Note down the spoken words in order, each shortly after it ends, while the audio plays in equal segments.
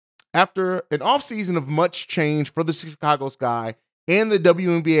after an offseason of much change for the Chicago Sky and the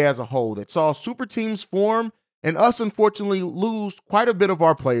WNBA as a whole that saw super teams form and us unfortunately lose quite a bit of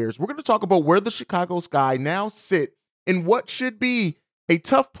our players, we're going to talk about where the Chicago Sky now sit in what should be a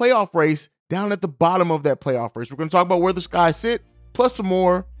tough playoff race down at the bottom of that playoff race. We're going to talk about where the Sky sit, plus some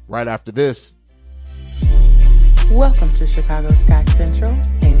more right after this. Welcome to Chicago Sky Central,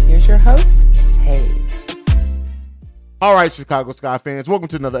 and here's your host, Hayes. All right, Chicago Sky fans, welcome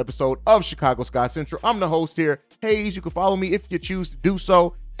to another episode of Chicago Sky Central. I'm the host here, Hayes. You can follow me if you choose to do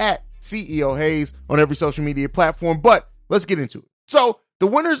so at CEO Hayes on every social media platform, but let's get into it. So the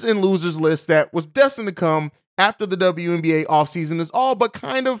winners and losers list that was destined to come after the WNBA offseason is all but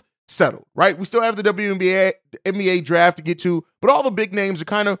kind of settled, right? We still have the NBA draft to get to, but all the big names are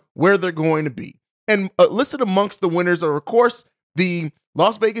kind of where they're going to be. And listed amongst the winners are, of course, the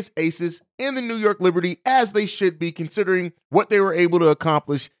Las Vegas Aces and the New York Liberty, as they should be, considering what they were able to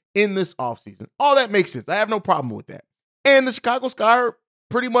accomplish in this offseason. All that makes sense. I have no problem with that. And the Chicago Sky are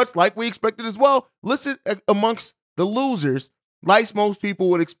pretty much like we expected as well, listed amongst the losers, like most people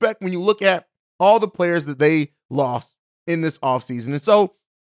would expect when you look at all the players that they lost in this offseason. And so,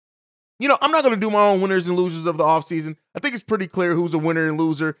 I'm not going to do my own winners and losers of the offseason. I think it's pretty clear who's a winner and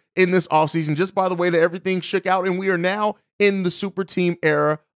loser in this offseason just by the way that everything shook out, and we are now in the super team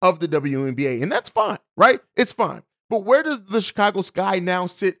era of the WNBA, and that's fine, right? It's fine. But where does the Chicago Sky now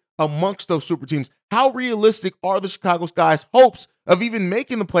sit amongst those super teams? How realistic are the Chicago Sky's hopes of even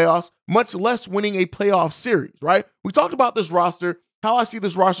making the playoffs, much less winning a playoff series, right? We talked about this roster, how I see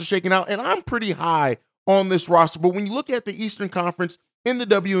this roster shaking out, and I'm pretty high on this roster. But when you look at the Eastern Conference in the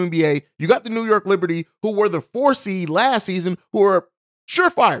WNBA, you got the New York Liberty, who were the 4 seed last season, who are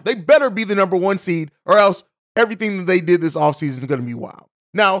surefire. They better be the number 1 seed, or else everything that they did this offseason is going to be wild.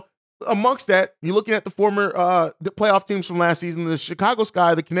 Now, amongst that, you're looking at the former playoff teams from last season, the Chicago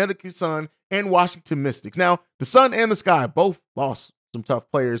Sky, the Connecticut Sun, and Washington Mystics. Now, the Sun and the Sky both lost some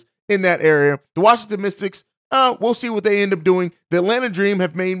tough players in that area. The Washington Mystics, we'll see what they end up doing. The Atlanta Dream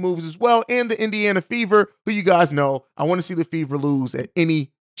have made moves as well, and the Indiana Fever, who you guys know, I want to see the Fever lose at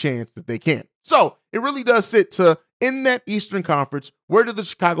any chance that they can. So it really does sit to, in that Eastern Conference, where do the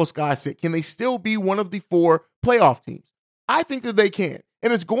Chicago Sky sit? Can they still be one of the 4 playoff teams? I think that they can.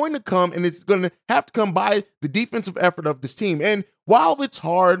 And it's going to come, and it's going to have to come by the defensive effort of this team. And while it's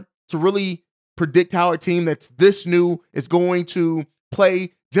hard to really predict how a team that's this new is going to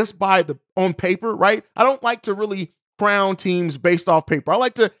play just by on paper, right? I don't like to really crown teams based off paper. I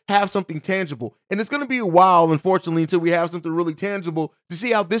like to have something tangible. And it's going to be a while, unfortunately, until we have something really tangible to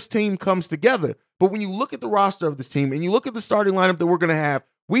see how this team comes together. But when you look at the roster of this team and you look at the starting lineup that we're going to have,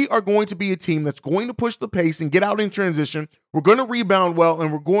 we are going to be a team that's going to push the pace and get out in transition. We're going to rebound well,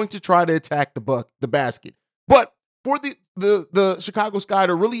 and we're going to try to attack the basket. But for the Chicago Sky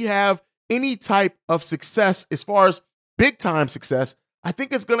to really have any type of success as far as big-time success, I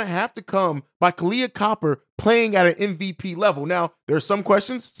think it's going to have to come by Kahleah Copper playing at an MVP level. Now, there are some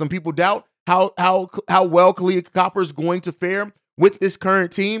questions. Some people doubt how well Kahleah Copper is going to fare with this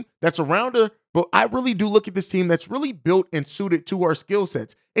current team that's around her. But I really do look at this team that's really built and suited to our skill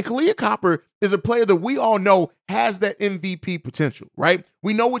sets. And Kahleah Copper is a player that we all know has that MVP potential, right?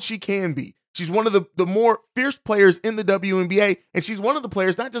 We know what she can be. She's one of the more fierce players in the WNBA, and she's one of the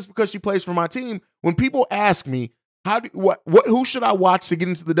players, not just because she plays for my team. When people ask me, who should I watch to get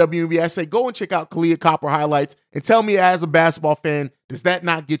into the WNBA? I say, go and check out Kahleah Copper highlights and tell me, as a basketball fan, does that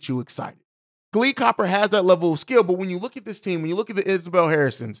not get you excited? Kahleah Copper has that level of skill, but when you look at this team, when you look at the Isabel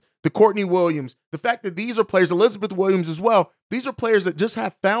Harrisons, the Courtney Williams, the fact that these are players, Elizabeth Williams as well, these are players that just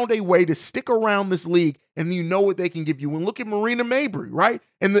have found a way to stick around this league, and you know what they can give you. And look at Marina Mabry, right?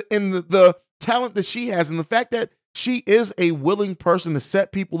 And the talent that she has, and the fact that she is a willing person to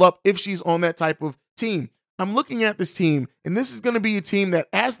set people up if she's on that type of team. I'm looking at this team, and this is going to be a team that,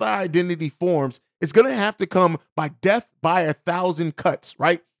 as the identity forms, it's going to have to come by death by 1,000 cuts,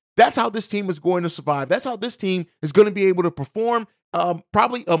 right? That's how this team is going to survive. That's how this team is going to be able to perform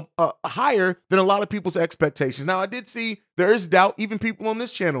probably higher than a lot of people's expectations. Now, I did see there is doubt, even people on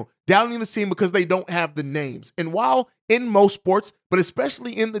this channel, doubting the team because they don't have the names. And while in most sports, but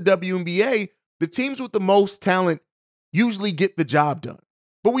especially in the WNBA, the teams with the most talent usually get the job done.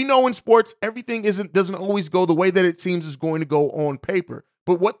 But we know in sports, everything doesn't always go the way that it seems is going to go on paper.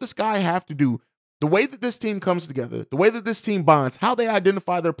 But what the Sky have to do, the way that this team comes together, the way that this team bonds, how they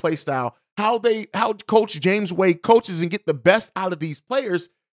identify their play style, how Coach James Wade coaches and get the best out of these players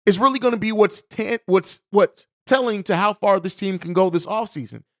is really going to be what's telling to how far this team can go this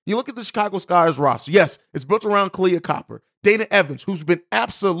offseason. You look at the Chicago Sky's roster. Yes, it's built around Kahleah Copper, Dana Evans, who's been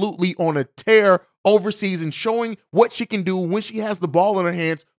absolutely on a tear overseas and showing what she can do when she has the ball in her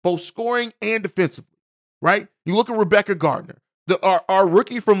hands, both scoring and defensively, right? You look at Rebecca Gardner, our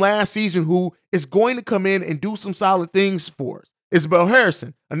rookie from last season who is going to come in and do some solid things for us. Isabel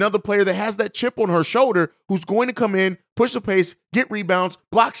Harrison, another player that has that chip on her shoulder who's going to come in, push the pace, get rebounds,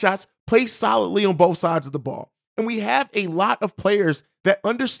 block shots, play solidly on both sides of the ball. And we have a lot of players that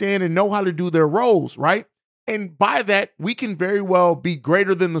understand and know how to do their roles, right? And by that, we can very well be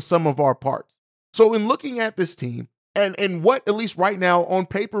greater than the sum of our parts. So in looking at this team and what, at least right now, on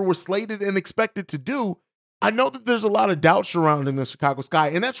paper, we're slated and expected to do, I know that there's a lot of doubt surrounding the Chicago Sky,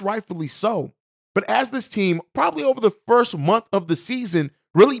 and that's rightfully so. But as this team, probably over the first month of the season,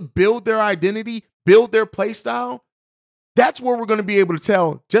 really build their identity, build their play style, that's where we're going to be able to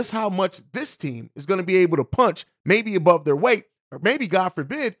tell just how much this team is going to be able to punch, maybe above their weight, or maybe, God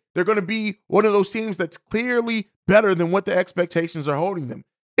forbid, they're going to be one of those teams that's clearly better than what the expectations are holding them.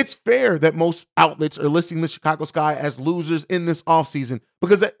 It's fair that most outlets are listing the Chicago Sky as losers in this offseason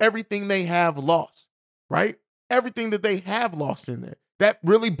because of everything they have lost, right? Everything that they have lost in there. That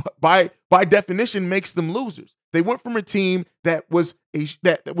really, by definition, makes them losers. They went from a team that was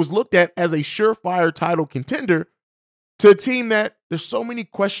looked at as a surefire title contender to a team that there's so many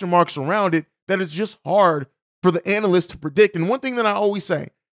question marks around it that it's just hard for the analysts to predict. And one thing that I always say,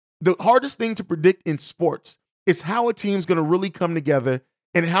 the hardest thing to predict in sports is how a team's going to really come together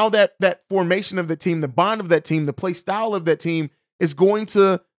and how that formation of the team, the bond of that team, the play style of that team is going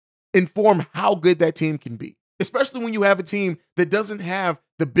to inform how good that team can be. Especially when you have a team that doesn't have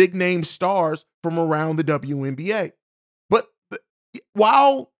the big name stars from around the WNBA. But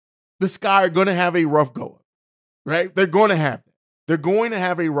while the Sky are going to have a rough go, right? They're going to have that. They're going to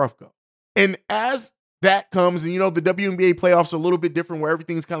have a rough go. And as that comes, and the WNBA playoffs are a little bit different where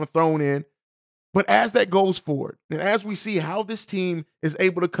everything's kind of thrown in. But as that goes forward, and as we see how this team is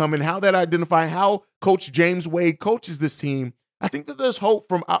able to come and how that identify how Coach James Wade coaches this team, I think that there's hope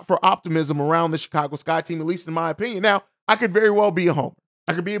for optimism around the Chicago Sky team, at least in my opinion. Now, I could very well be a homer.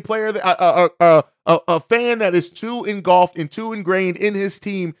 I could be a player, a fan that is too engulfed and too ingrained in his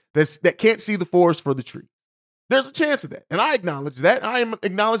team that can't see the forest for the trees. There's a chance of that, and I acknowledge that. I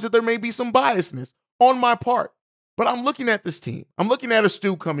acknowledge that there may be some biasness on my part, but I'm looking at this team. I'm looking at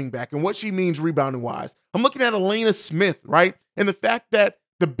Stu coming back and what she means rebounding-wise. I'm looking at Elena Smith, right, and the fact that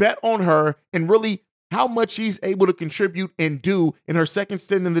the bet on her and really how much she's able to contribute and do in her second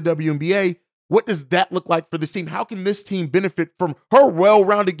stint in the WNBA, what does that look like for this team? How can this team benefit from her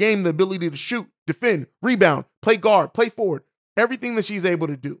well-rounded game, the ability to shoot, defend, rebound, play guard, play forward, everything that she's able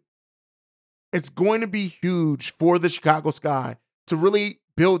to do? It's going to be huge for the Chicago Sky to really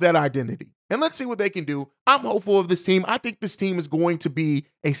build that identity. And let's see what they can do. I'm hopeful of this team. I think this team is going to be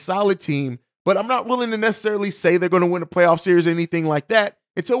a solid team, but I'm not willing to necessarily say they're going to win a playoff series or anything like that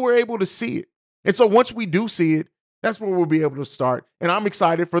until we're able to see it. And so once we do see it, that's where we'll be able to start. And I'm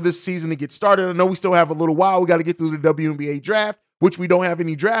excited for this season to get started. I know we still have a little while. We got to get through the WNBA draft, which we don't have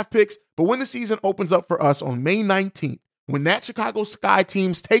any draft picks. But when the season opens up for us on May 19th, when that Chicago Sky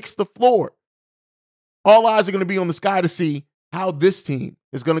team takes the floor, all eyes are going to be on the Sky to see how this team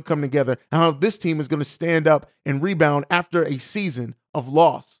is going to come together and how this team is going to stand up and rebound after a season of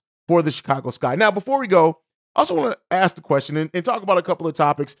loss for the Chicago Sky. Now, before we go, I also want to ask the question and talk about a couple of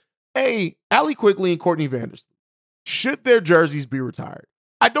topics. Allie Quigley and Courtney Vandersloot. Should their jerseys be retired?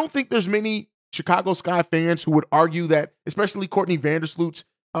 I don't think there's many Chicago Sky fans who would argue that, especially Courtney Vandersloot's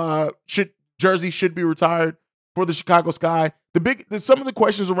jersey should be retired for the Chicago Sky. Some of the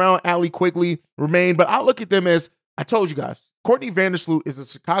questions around Allie Quigley remain, but I look at them as, I told you guys, Courtney Vandersloot is a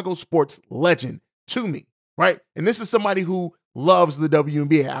Chicago sports legend to me, right? And this is somebody who loves the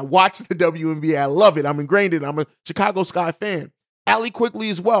WNBA. I watch the WNBA. I love it. I'm ingrained in it. I'm a Chicago Sky fan. Allie Quigley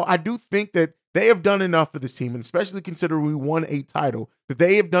as well. I do think that they have done enough for this team, and especially considering we won a title, that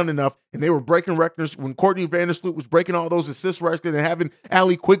they have done enough, and they were breaking records when Courtney Vandersloot was breaking all those assist records and having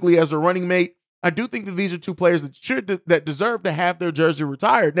Allie Quigley as a running mate. I do think that these are two players that deserve to have their jersey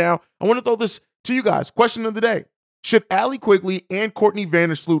retired. Now, I want to throw this to you guys. Question of the day. Should Allie Quigley and Courtney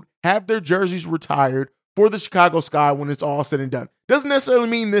Vandersloot have their jerseys retired for the Chicago Sky when it's all said and done? Doesn't necessarily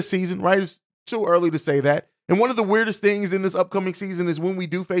mean this season, right? It's too early to say that. And one of the weirdest things in this upcoming season is when we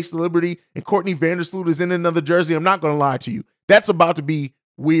do face the Liberty and Courtney Vandersloot is in another jersey. I'm not going to lie to you. That's about to be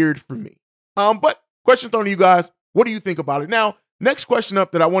weird for me. But question thrown to you guys. What do you think about it? Now, next question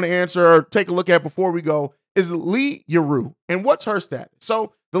up that I want to answer or take a look at before we go is Lee Yaru. And what's her status?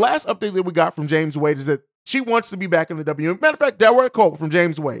 So the last update that we got from James Wade is that she wants to be back in the WNBA. Matter of fact, that were a quote from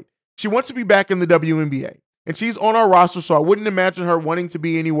James Wade. She wants to be back in the WNBA. And she's on our roster, so I wouldn't imagine her wanting to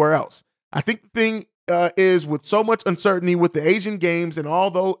be anywhere else. I think the thing is with so much uncertainty with the Asian Games and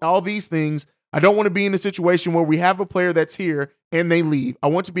all these things, I don't want to be in a situation where we have a player that's here and they leave. I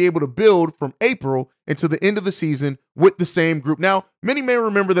want to be able to build from April until the end of the season with the same group. Now, many may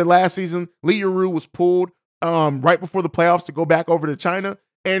remember that last season, Lee Yuru was pulled right before the playoffs to go back over to China.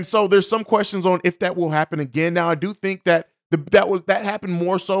 And so there's some questions on if that will happen again. Now, I do think that that happened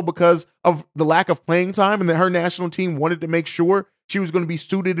more so because of the lack of playing time and that her national team wanted to make sure she was going to be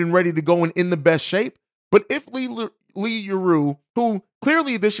suited and ready to go and in the best shape. But if Lee Yuru, who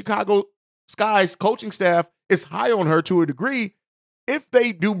clearly the Chicago Sky's coaching staff is high on her to a degree, if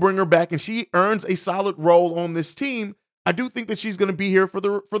they do bring her back and she earns a solid role on this team, I do think that she's going to be here for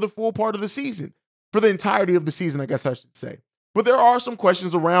the full part of the season, for the entirety of the season, I guess I should say. But there are some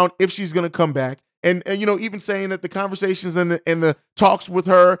questions around if she's going to come back. And even saying that the conversations and the talks with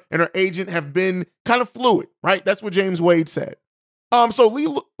her and her agent have been kind of fluid, right? That's what James Wade said. So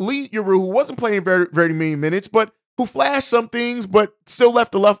Lee Yuru, who wasn't playing very, very many minutes, but who flashed some things, but still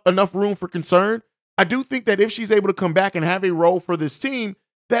left enough room for concern. I do think that if she's able to come back and have a role for this team,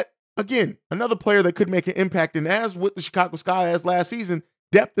 that, again, another player that could make an impact. And as with the Chicago Sky as last season,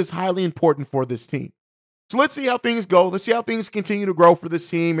 depth is highly important for this team. So let's see how things go. Let's see how things continue to grow for this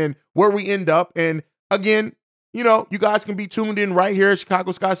team and where we end up. And again, you guys can be tuned in right here at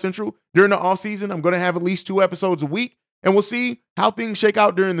Chicago Sky Central during the offseason. I'm going to have at least 2 episodes a week. And we'll see how things shake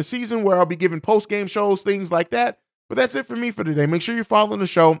out during the season, where I'll be giving post-game shows, things like that. But that's it for me for today. Make sure you're following the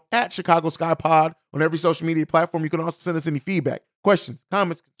show at Chicago Sky Pod on every social media platform. You can also send us any feedback, questions,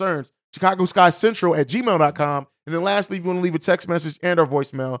 comments, concerns, ChicagoSkyCentral@gmail.com. And then lastly, if you want to leave a text message and our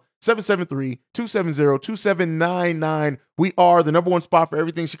voicemail, 773-270-2799. We are the #1 spot for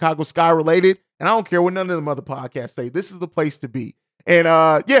everything Chicago Sky related. And I don't care what none of them other podcasts say. This is the place to be. And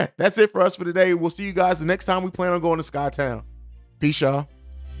that's it for us for today. We'll see you guys the next time we plan on going to Skytown. Peace, y'all.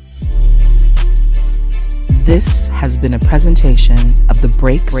 This has been a presentation of the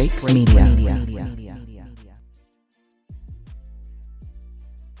Break Media.